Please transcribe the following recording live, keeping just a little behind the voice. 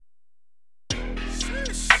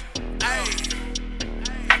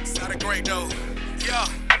break though. Yeah.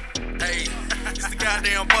 Hey, it's the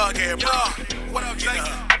goddamn podcast, bro. What up,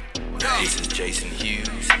 Jason? This is Jason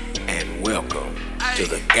Hughes, and welcome to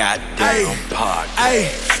the goddamn podcast.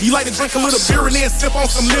 Hey, you like to drink a little beer and then sip on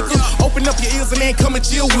some liquor? Open up your ears and then come and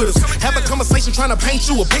chill with us. Have a conversation trying to paint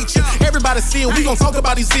you a picture. Everybody see it, we gon' talk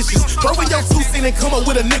about these issues. Throw in your 2 cents and come up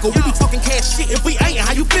with a nickel. We be talking cash shit if we ain't,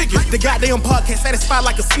 how you figure? The goddamn podcast satisfied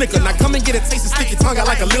like a snicker. Now come and get a taste and stick your tongue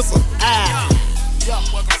out like a lizard.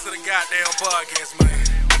 Welcome to the goddamn podcast, man.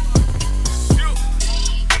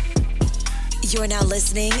 You're now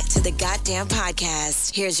listening to the Goddamn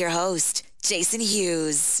Podcast. Here's your host, Jason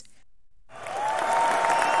Hughes.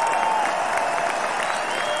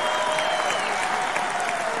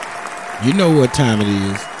 You know what time it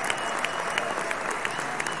is.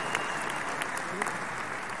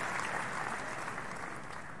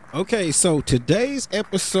 Okay, so today's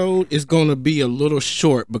episode is going to be a little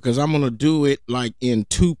short because I'm going to do it like in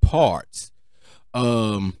 2 parts.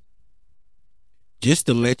 Just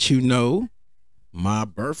to let you know, my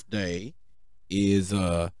birthday is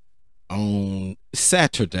on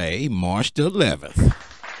Saturday, March the 11th.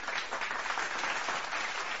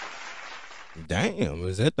 Damn,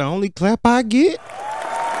 is that the only clap I get?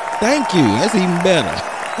 Thank you. That's even better.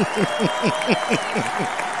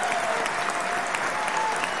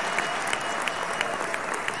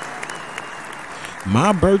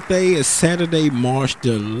 My birthday is Saturday, March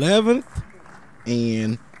the 11th,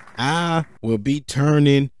 and I will be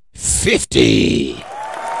turning 50. 50.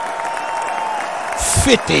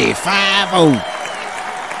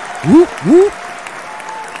 Whoop, whoop.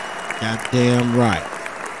 Goddamn right.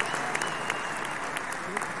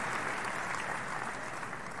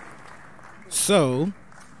 So,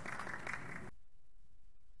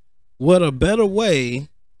 what a better way,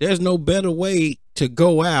 there's no better way to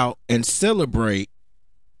go out and celebrate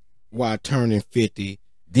while turning 50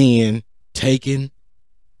 than taking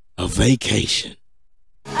a vacation.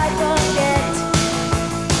 I forget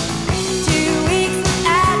 2 weeks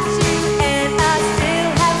without you, and I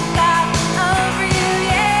still haven't got over you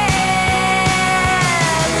yet.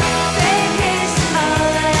 Vacation,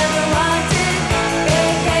 all I ever wanted.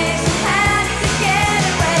 Vacation, had to get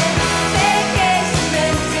away. Vacation,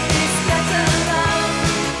 meant to be spent alone.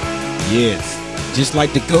 Yes, just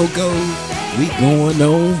like the Go-Go's, we going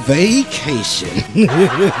on vacation.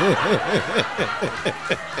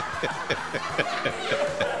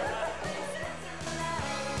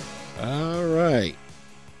 All right.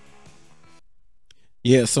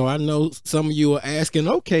 Yeah, so I know some of you are asking,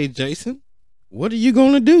 okay, Jason, what are you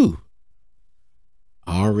going to do?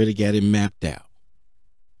 I already got it mapped out.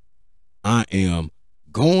 I am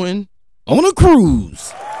going on a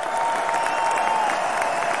cruise.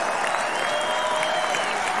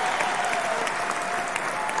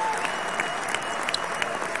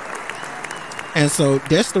 And so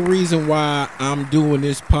that's the reason why I'm doing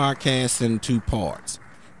this podcast in 2 parts.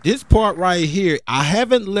 This part right here, I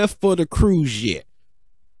haven't left for the cruise yet.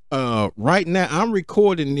 Right now, I'm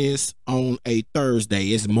recording this on a Thursday.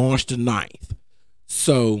 It's March the 9th.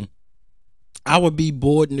 So I will be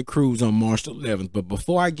boarding the cruise on March the 11th. But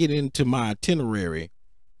before I get into my itinerary,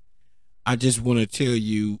 I just want to tell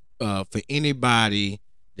you, for anybody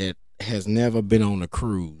that has never been on a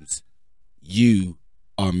cruise, you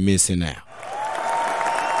are missing out.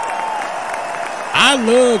 I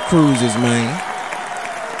love cruises, man.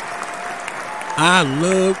 I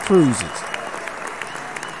love cruises.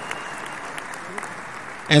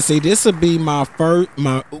 And see, this will be my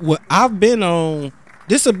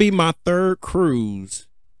this will be my 3rd cruise,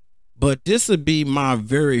 but this will be my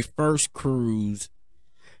very first cruise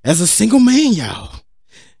as a single man, y'all.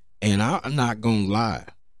 And I'm not gonna lie,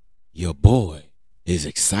 your boy is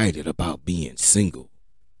excited about being single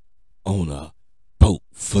on a boat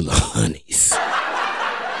full of honeys.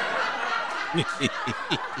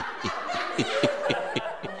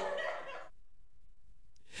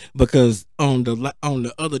 Because on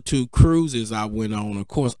the other 2 cruises I went on, of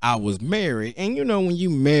course, I was married. And you know, when you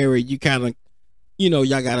married, you kind of, you know,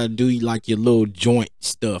 y'all gotta do like your little joint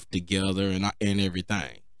stuff together and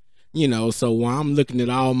everything. You know, so while I'm looking at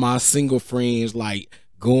all my single friends like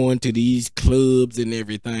going to these clubs and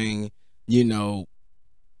everything, you know,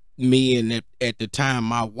 me and at the time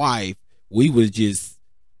my wife, we was just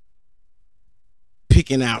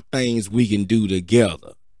picking out things we can do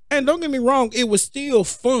together. And don't get me wrong, it was still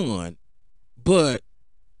fun, but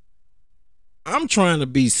I'm trying to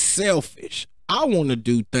be selfish. I want to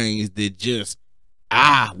do things that just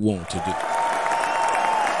I want to do.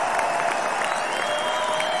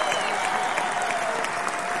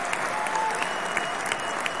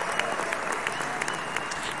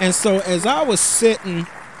 And so as I was setting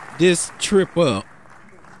this trip up,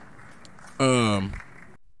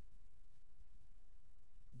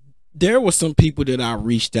 there were some people that I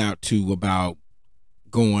reached out to about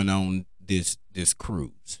going on this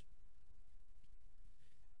cruise.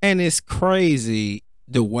 And it's crazy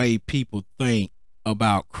the way people think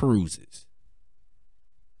about cruises.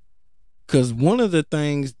 Because one of the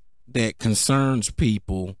things that concerns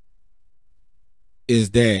people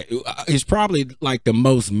is that it's probably like the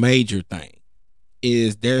most major thing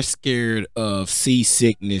is they're scared of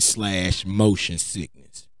seasickness / motion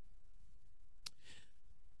sickness.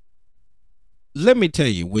 Let me tell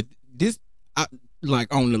you, with this,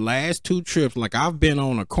 like on the last 2 trips, like I've been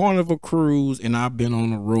on a Carnival cruise and I've been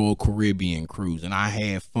on a Royal Caribbean cruise, and I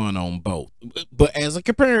had fun on both. But as a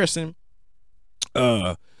comparison,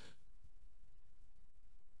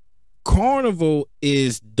 Carnival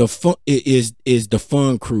is the fun is the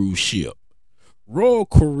fun cruise ship. Royal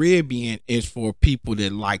Caribbean is for people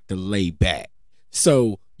that like to lay back.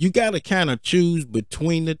 So you got to kind of choose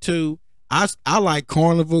between the two. I like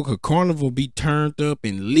Carnival because Carnival be turned up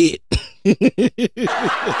and lit.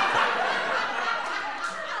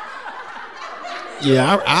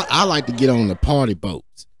 Yeah, I like to get on the party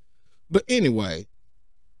boats. But anyway,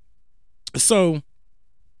 so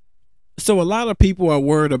a lot of people are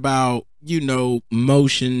worried about,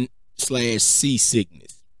 motion / seasickness.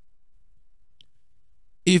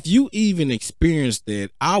 If you even experienced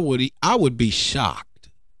that, I would be shocked.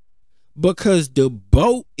 Because the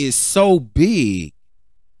boat is so big.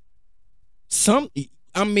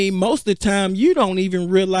 Most of the time you don't even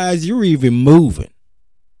realize you're even moving.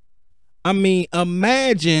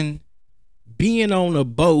 Imagine being on a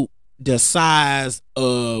boat the size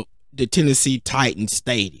of the Tennessee Titans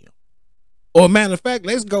Stadium. Or matter of fact,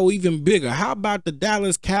 let's go even bigger. How about the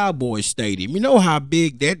Dallas Cowboys Stadium? You know how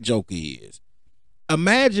big that joker is.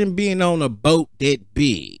 Imagine being on a boat that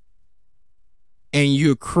big and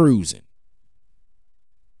you're cruising.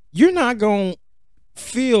 You're not going to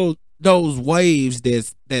feel those waves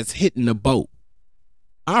that's hitting the boat.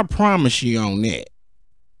 I promise you on that.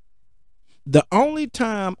 The only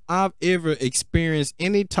time I've ever experienced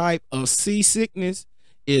any type of seasickness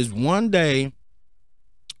is one day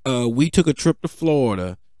we took a trip to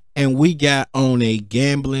Florida and we got on a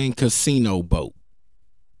gambling casino boat.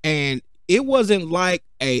 And it wasn't like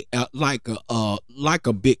a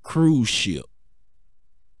big cruise ship.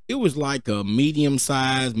 It was like a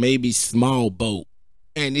medium-sized, maybe small boat.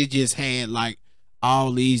 And it just had like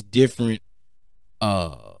all these different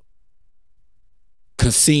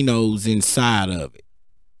casinos inside of it.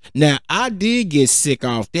 Now, I did get sick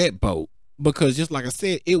off that boat because, just like I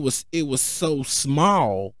said, it was so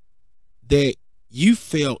small that you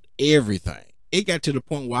felt everything. It got to the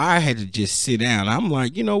point where I had to just sit down. I'm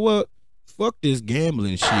like, you know what? Fuck this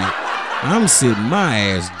gambling shit. I'm sitting my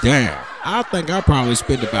ass down. I think I probably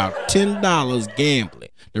spent about $10 gambling.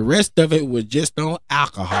 The rest of it was just on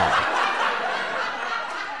alcohol.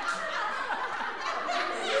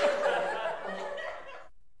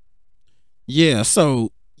 Yeah,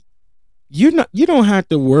 so you don't have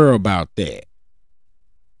to worry about that.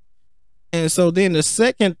 And so then the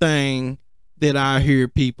second thing that I hear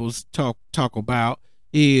people talk about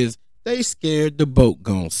is they scared the boat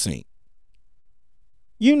gonna sink.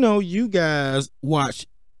 You guys watch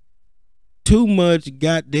too much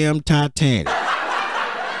goddamn Titanic.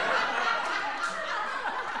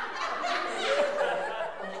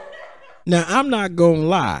 Now, I'm not gonna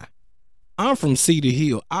lie. I'm from Cedar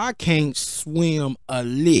Hill. I can't swim a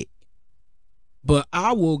lick. But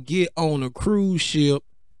I will get on a cruise ship.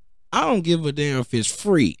 I don't give a damn if it's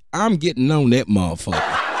free. I'm getting on that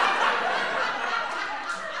motherfucker.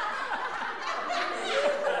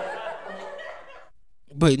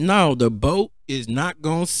 But no, the boat is not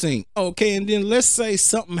gonna sink. Okay, and then let's say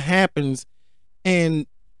something happens and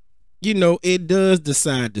it does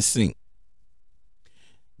decide to sink.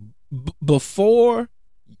 Before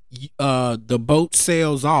the boat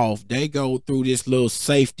sails off, they go through this little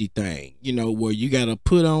safety thing, where you got to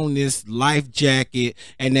put on this life jacket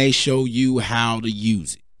and they show you how to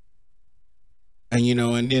use it. And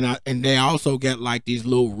and they also got like these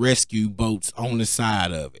little rescue boats on the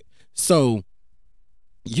side of it. So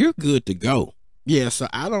you're good to go. Yeah, so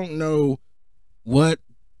I don't know why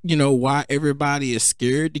everybody is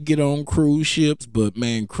scared to get on cruise ships, but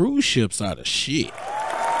man, cruise ships are the shit.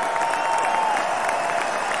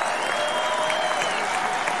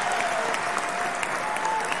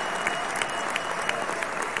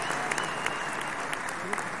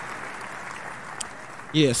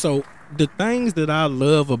 Yeah, so the things that I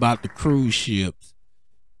love about the cruise ships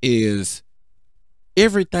is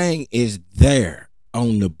everything is there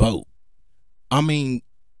on the boat.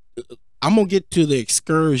 I'm gonna get to the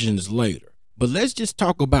excursions later, but let's just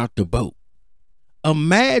talk about the boat.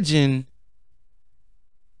 Imagine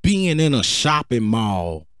being in a shopping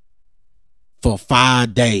mall for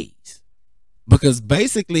 5 days, because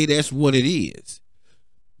basically that's what it is.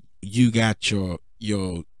 You got your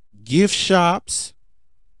gift shops,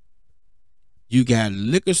 you got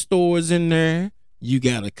liquor stores in there, you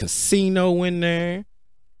got a casino in there,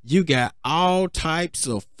 you got all types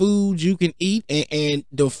of food you can eat, and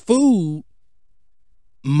the food,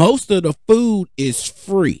 most of the food is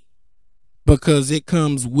free because it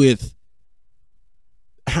comes with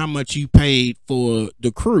how much you paid for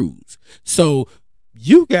the cruise. So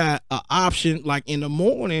you got an option, like in the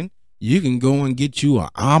morning, you can go and get you an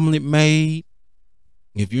omelet made.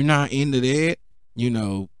 If you're not into that,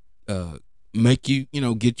 make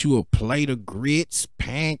get you a plate of grits,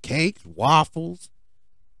 pancakes, waffles,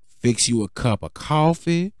 fix you a cup of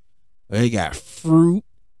coffee. They got fruit,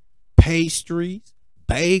 pastries,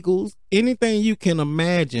 bagels, anything you can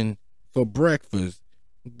imagine for breakfast.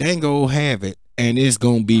 They go have it, and it's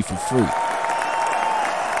gonna be for free.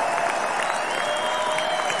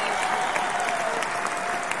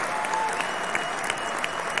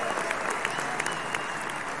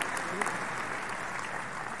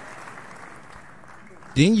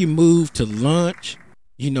 Then you move to lunch.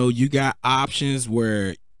 You got options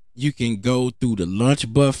where you can go through the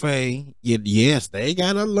lunch buffet. Yes, they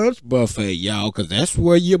got a lunch buffet, y'all, because that's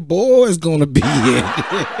where your boy is gonna be at.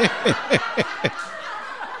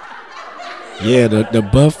 Yeah, the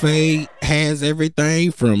buffet has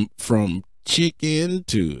everything from chicken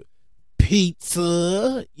to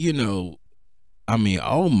pizza.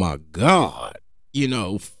 Oh my God.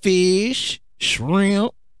 Fish,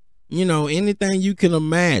 shrimp. Anything you can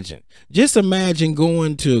imagine. Just imagine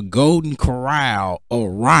going to Golden Corral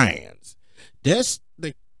or Ryan's. That's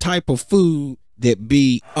the type of food that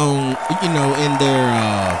be on, in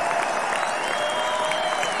their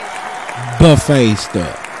buffet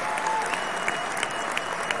stuff.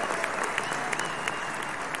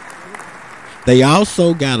 They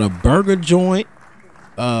also got a burger joint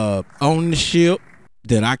on the ship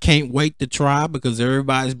that I can't wait to try because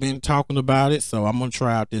everybody's been talking about it. So I'm gonna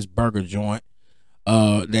try out this burger joint.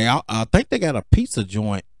 I think they got a pizza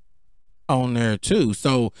joint on there too.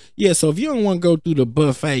 So yeah, so if you don't want to go through the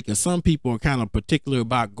buffet, because some people are kind of particular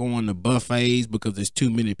about going to buffets because there's too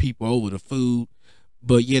many people over the food.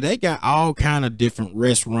 But yeah, they got all kind of different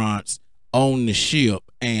restaurants on the ship,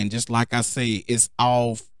 and just like I say, it's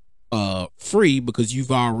all free because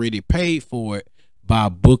you've already paid for it by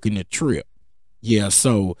booking the trip. Yeah,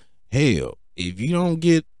 so hell, if you don't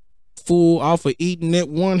get full off of eating that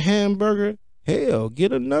one hamburger, hell,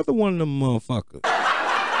 get another one of them motherfuckers.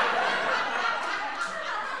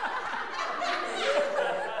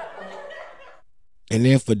 And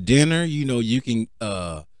then for dinner, you can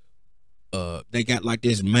they got like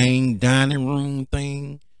this main dining room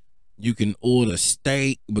thing. You can order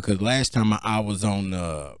steak, because last time I was on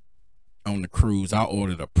the cruise, I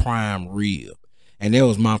ordered a prime rib. And that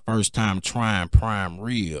was my first time trying prime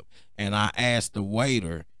rib. And I asked the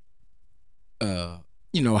waiter,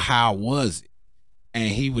 how was it? And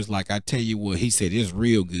he was like, I tell you what, he said, it's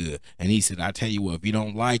real good. And he said, I tell you what, if you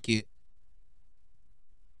don't like it,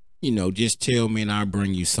 just tell me and I'll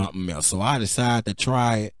bring you something else. So I decided to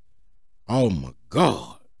try it. Oh my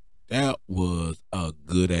God, that was a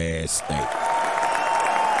good ass steak.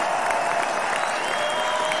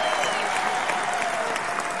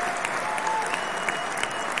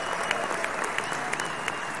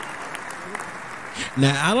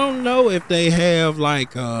 Now, I don't know if they have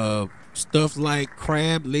like stuff like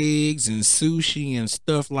crab legs and sushi and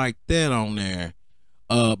stuff like that on there.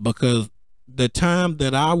 Because the time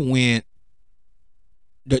that I went,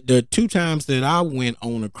 the 2 times that I went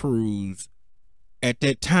on a cruise, at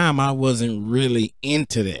that time I wasn't really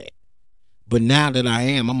into that. But now that I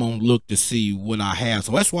am, I'm gonna look to see what I have.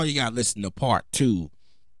 So that's why you gotta listen to part 2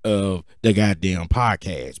 of the goddamn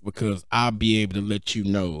podcast, because I'll be able to let you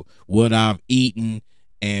know what I've eaten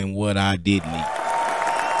and what I didn't eat.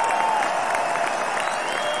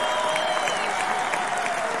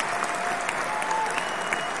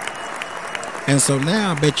 And so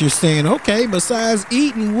now I bet you're saying, okay, besides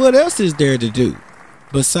eating, what else is there to do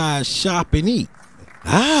besides shop and eat?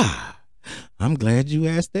 I'm glad you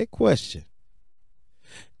asked that question.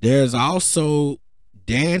 There's also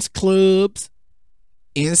dance clubs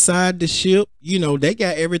inside the ship. They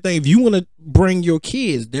got everything. If you want to bring your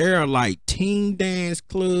kids, there are like teen dance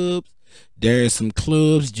clubs. There's some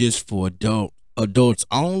clubs just for adults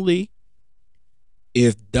only.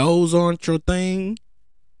 If those aren't your thing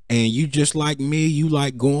and you just like me, you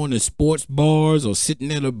like going to sports bars or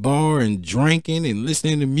sitting at a bar and drinking and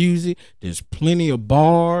listening to music, there's plenty of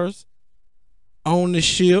bars on the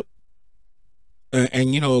ship.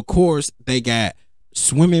 And you know, of course, they got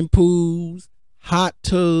swimming pools, hot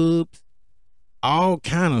tubs, all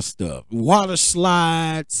kind of stuff, water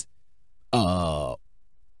slides, putt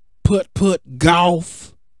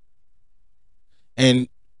golf. And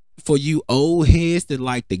for you old heads that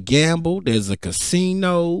like to gamble, there's a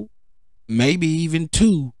casino, maybe even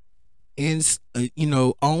two, in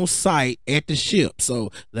on site at the ship.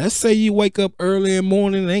 So let's say you wake up early in the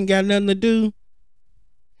morning and ain't got nothing to do.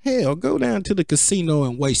 Hell, go down to the casino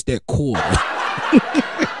and waste that quarter.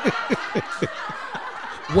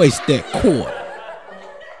 Waste that quarter.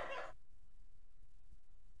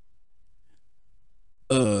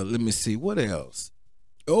 Let me see what else.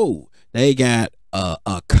 Oh, they got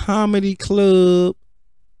a comedy club.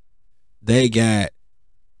 They got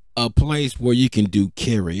a place where you can do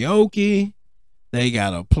karaoke. They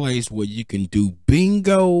got a place where you can do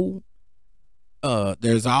bingo.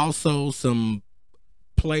 There's also some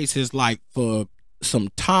places like for some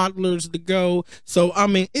toddlers to go. So I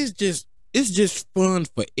mean, it's just fun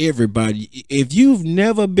for everybody. If you've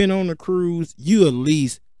never been on a cruise, you at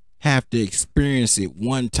least have to experience it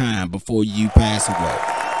one time before you pass away.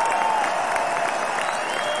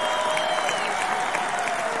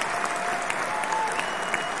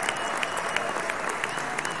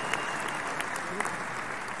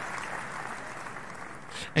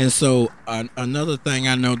 And so another thing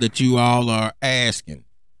I know that you all are asking,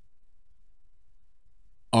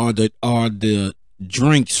 are the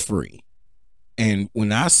drinks free? And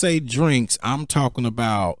when I say drinks, I'm talking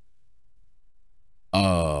about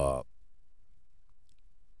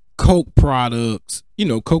Coke products,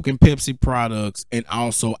 Coke and Pepsi products, and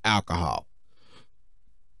also alcohol.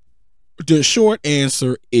 The short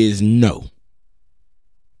answer is no.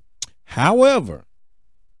 However,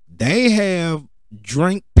 they have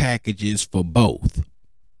drink packages for both.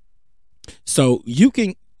 So you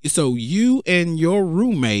and your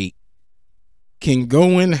roommate can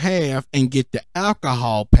go in half and get the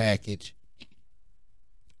alcohol package,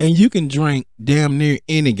 and you can drink damn near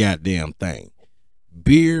any goddamn thing.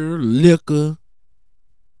 Beer, liquor,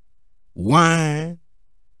 wine,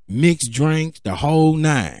 mixed drinks, the whole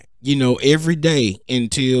nine, every day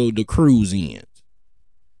until the cruise ends.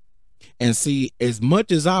 And see, as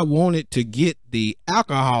much as I wanted to get the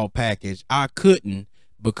alcohol package, I couldn't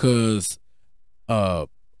because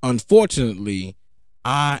unfortunately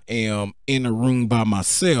I am in a room by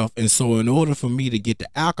myself, and so in order for me to get the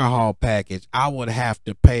alcohol package, I would have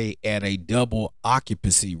to pay at a double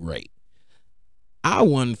occupancy rate. I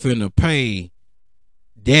wasn't finna pay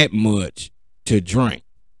that much to drink,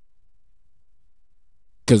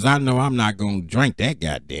 because I know I'm not gonna drink that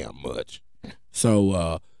goddamn much.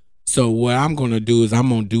 So what I'm gonna do is I'm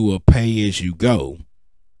gonna do a pay as you go,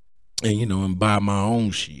 and and buy my own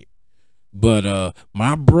shit. But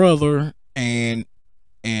my brother and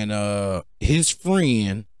his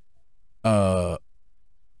friend,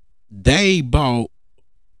 they bought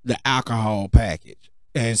the alcohol package,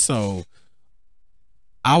 and so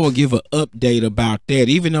I will give an update about that,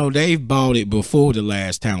 even though they've bought it before the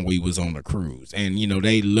last time we was on the cruise, and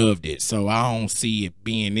they loved it. So I don't see it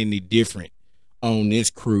being any different on this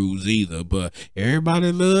cruise either. But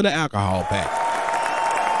everybody love the alcohol package.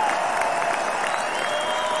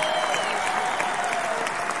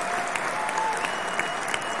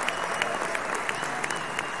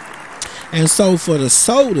 And so for the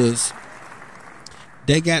sodas,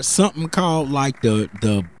 they got something called like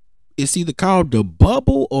it's either called the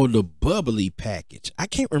bubble or the bubbly package. I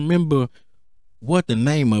can't remember what the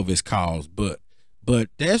name of it's called, but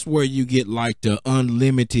that's where you get like the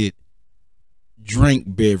unlimited drink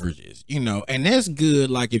beverages, and that's good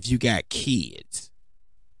like if you got kids,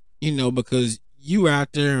 because you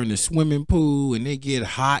out there in the swimming pool and they get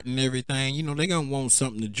hot and everything, they gonna want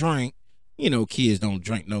something to drink. Kids don't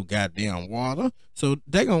drink no goddamn water, so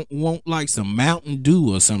they gonna want like some Mountain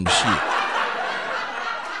Dew or some shit.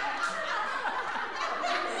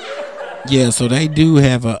 Yeah, so they do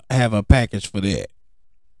have a package for that.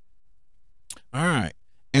 All right,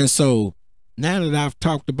 and so now that I've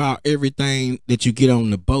talked about everything that you get on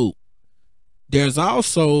the boat, there's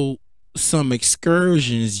also some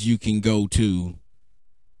excursions you can go to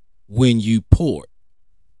when you port.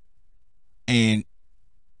 And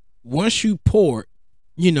once you port,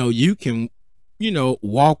 you can,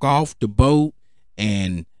 walk off the boat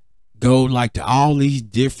and go like to all these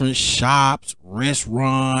different shops,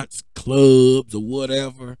 restaurants, clubs, or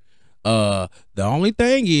whatever. The only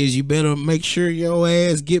thing is you better make sure your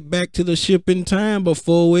ass get back to the ship in time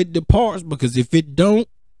before it departs, because if it don't,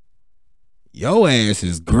 your ass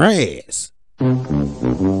is grass.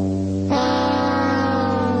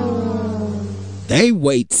 They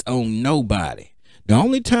waits on nobody. The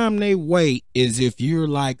only time they wait is if you're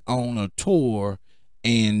like on a tour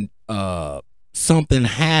and something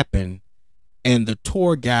happened and the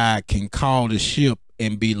tour guide can call the ship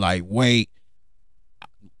and be like, wait,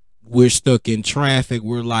 we're stuck in traffic,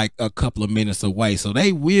 we're like a couple of minutes away. So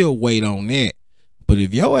they will wait on that. But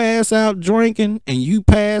if your ass out drinking and you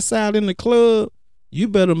pass out in the club, you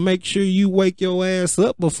better make sure you wake your ass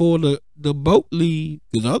up before the boat leave,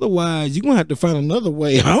 because otherwise you're gonna have to find another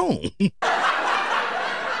way home.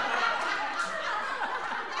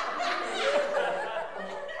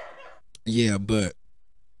 Yeah, but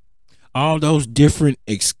all those different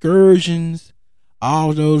excursions,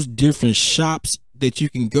 all those different shops that you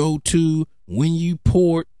can go to when you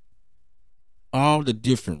port, all the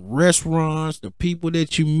different restaurants, the people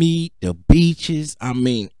that you meet, the beaches. I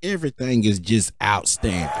mean, everything is just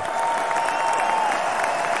outstanding.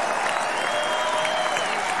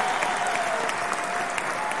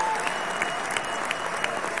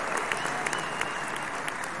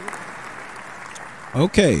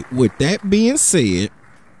 Okay, with that being said,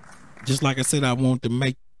 just like I said, I want to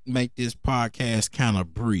make this podcast kind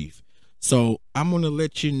of brief. So I'm going to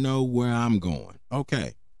let you know where I'm going.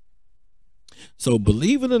 Okay. So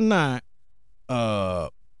believe it or not,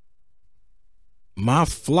 my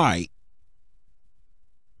flight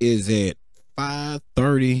is at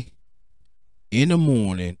 5:30 in the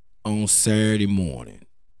morning on Saturday morning.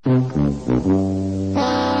 Yeah,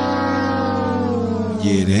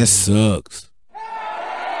 that sucks.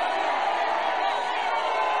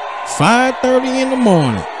 5:30 in the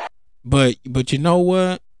morning. But you know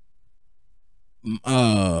what?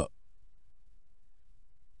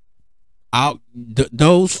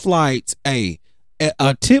 Those flights, a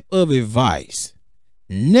tip of advice: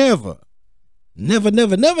 never ever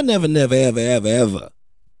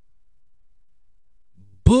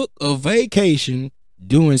book a vacation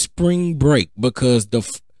during spring break, because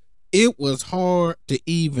it was hard to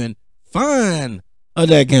even find a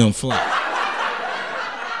daggone flight.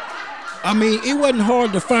 I mean, it wasn't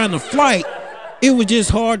hard to find a flight. It was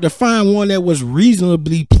just hard to find one that was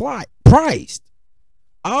reasonably priced.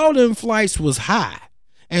 All them flights was high.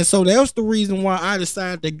 And so that's the reason why I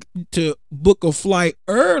decided to book a flight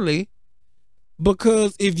early,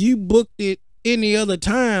 because if you booked it any other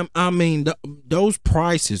time, I mean, those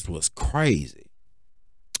prices was crazy.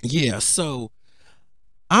 Yeah, so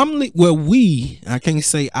I can't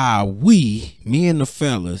say me and the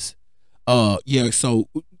fellas,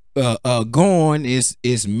 going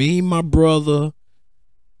is me, my brother,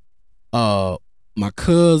 my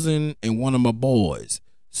cousin, and one of my boys.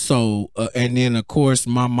 So and then of course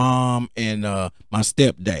my mom and my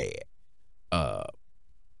stepdad. At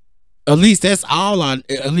least that's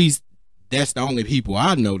the only people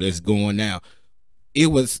I know that's going now. It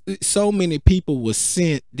was so many people was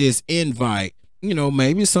sent this invite. You know,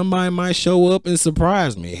 maybe somebody might show up and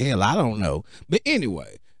surprise me. Hell, I don't know. But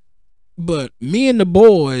anyway, but me and the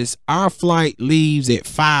boys, our flight leaves at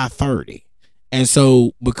 5:30. And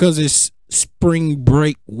so because it's spring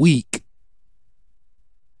break week,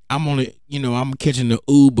 I'm catching the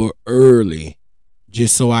Uber early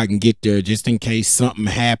just so I can get there, just in case something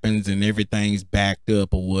happens and everything's backed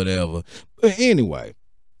up or whatever. But anyway,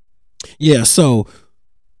 yeah, so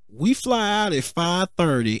we fly out at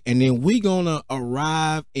 5:30, and then we gonna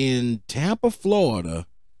arrive in Tampa, Florida,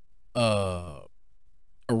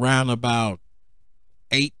 around about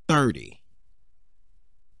 8:30.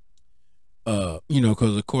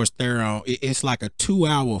 Because of course they're on. It's like a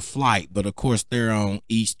 2-hour flight, but of course they're on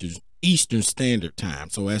Eastern Standard Time,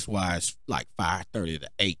 so that's why it's like 5:30 to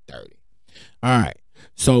 8:30. All right.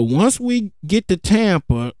 So once we get to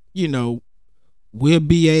Tampa, we'll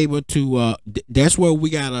be able to. That's where we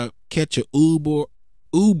gotta catch a Uber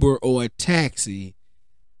or a taxi,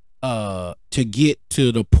 to get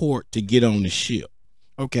to the port to get on the ship.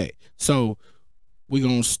 Okay. So we're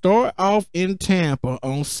gonna start off in Tampa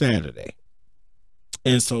on Saturday.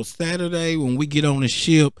 And so Saturday, when we get on the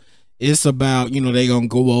ship, it's about, they gonna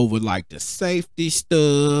go over like the safety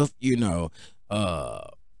stuff, you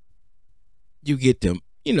get to,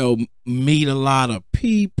 meet a lot of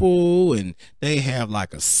people, and they have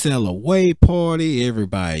like a sail away party,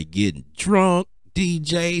 everybody getting drunk,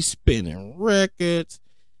 DJ spinning records,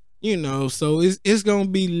 so it's gonna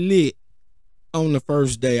be lit on the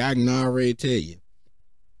first day. I can already tell you.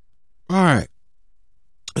 All right.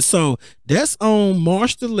 So that's on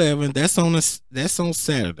March 11th. That's on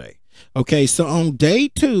Saturday. Okay, so on day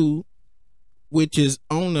 2, which is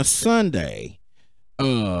on a Sunday,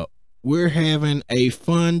 we're having a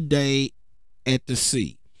fun day at the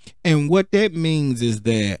sea. And what that means is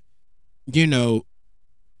that, you know,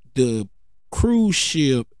 the cruise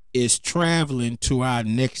ship is traveling to our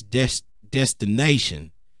next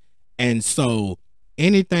destination. And so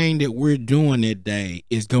anything that we're doing that day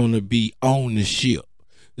is going to be on the ship.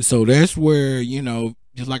 So that's where, you know,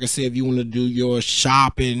 just like I said, if you want to do your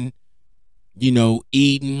shopping, you know,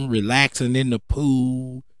 eating, relaxing in the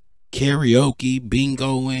pool, karaoke,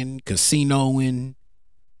 bingoing, casinoing,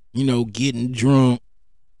 you know, getting drunk,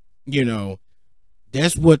 you know,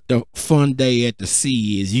 that's what the fun day at the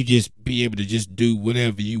sea is. You just be able to just do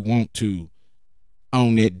whatever you want to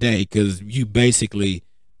on that day, because you basically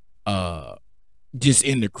just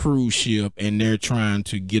in the cruise ship and they're trying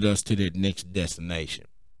to get us to that next destination.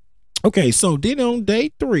 Okay, so then on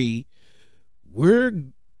day 3, we're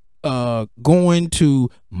going to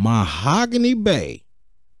Mahogany Bay.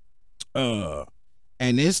 And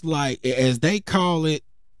it's like, as they call it,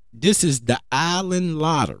 this is the island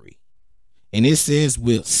lottery. And it says,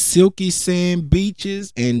 with silky sand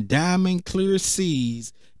beaches and diamond clear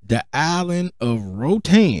seas, the island of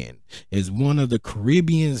Rotan is one of the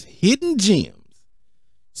Caribbean's hidden gems.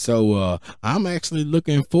 So I'm actually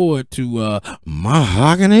looking forward to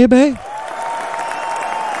Mahogany Bay.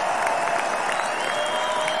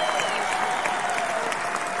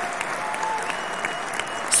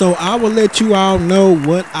 So I will let you all know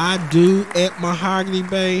what I do at Mahogany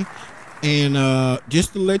Bay. And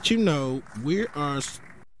just to let you know, we're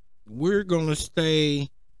gonna stay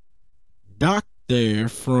docked there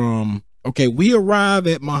from, okay, we arrive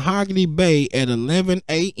at Mahogany Bay at 11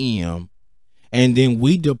 a.m. and then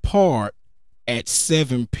we depart at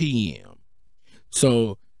 7 p.m.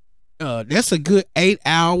 So that's a good 8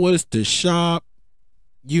 hours to shop,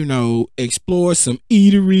 you know, explore some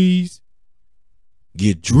eateries,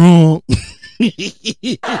 get drunk.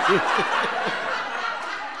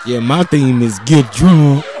 Yeah, my theme is get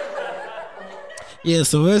drunk. Yeah,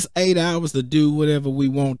 so it's 8 hours to do whatever we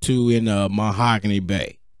want to in Mahogany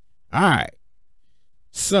Bay. All right.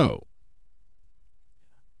 So,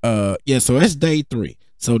 yeah, so that's day 3.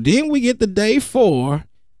 So then we get to day 4,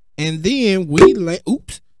 and then we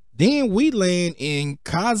land in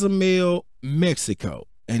Cozumel, Mexico.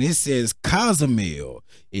 And it says Cozumel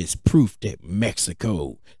is proof that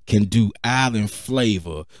Mexico can do island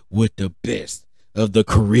flavor with the best of the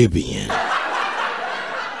Caribbean.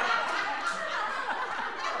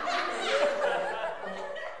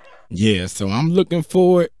 Yeah, so I'm looking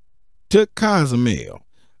forward to Cozumel.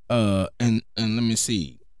 And let me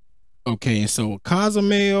see. Okay, so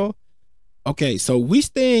Cozumel. Okay, so we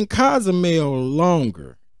stay in Cozumel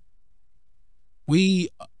longer. We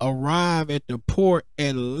arrive at the port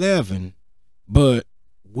at 11, but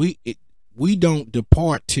we don't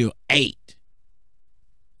depart till 8.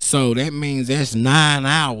 So that means that's 9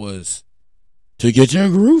 hours to get your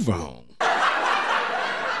groove on.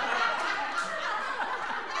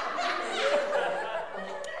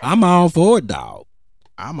 I'm all for it, dog.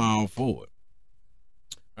 I'm all for it.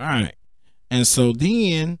 All right. And so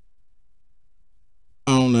then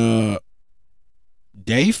on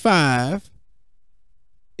day 5,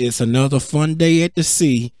 it's another fun day at the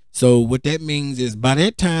sea. So what that means is by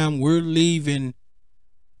that time we're leaving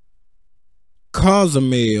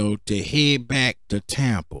Cozumel to head back to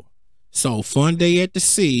Tampa. So fun day at the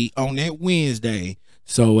sea on that Wednesday.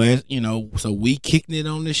 So as you know, so we kicking it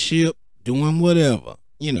on the ship, doing whatever,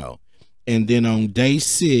 you know. And then on day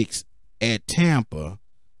 6 at Tampa,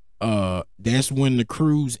 that's when the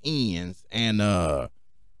cruise ends, and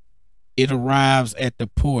it arrives at the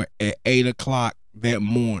port at 8 o'clock that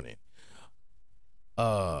morning.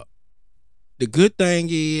 The good thing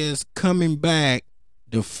is, coming back,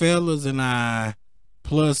 the fellas and I,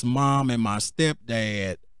 plus mom and my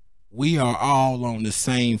stepdad, we are all on the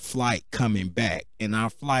same flight coming back, and our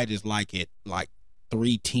flight is like at like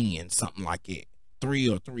 3:10, something like it, 3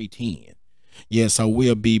 or 3:10. Yeah, so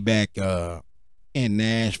we'll be back in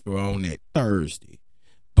Nashville on that Thursday.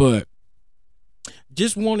 But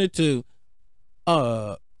just wanted to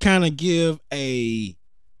kind of give a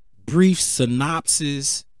brief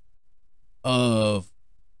synopsis of,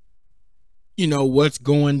 you know, what's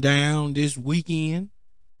going down this weekend.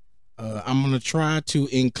 I'm gonna try to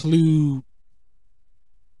include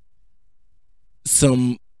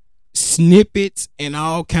some snippets and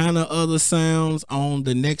all kind of other sounds on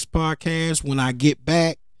the next podcast when I get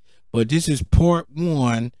back. But this is part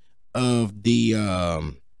 1 of the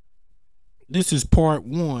this is part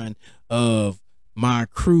 1 of my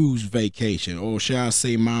cruise vacation, or shall I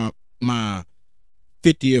say my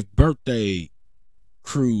 50th birthday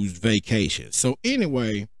cruise vacation. So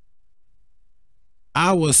anyway,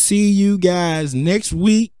 I will see you guys next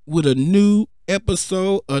week with a new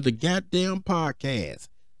episode of the goddamn podcast.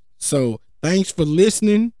 So thanks for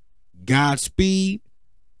listening. Godspeed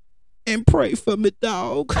and pray for me,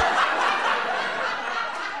 dog.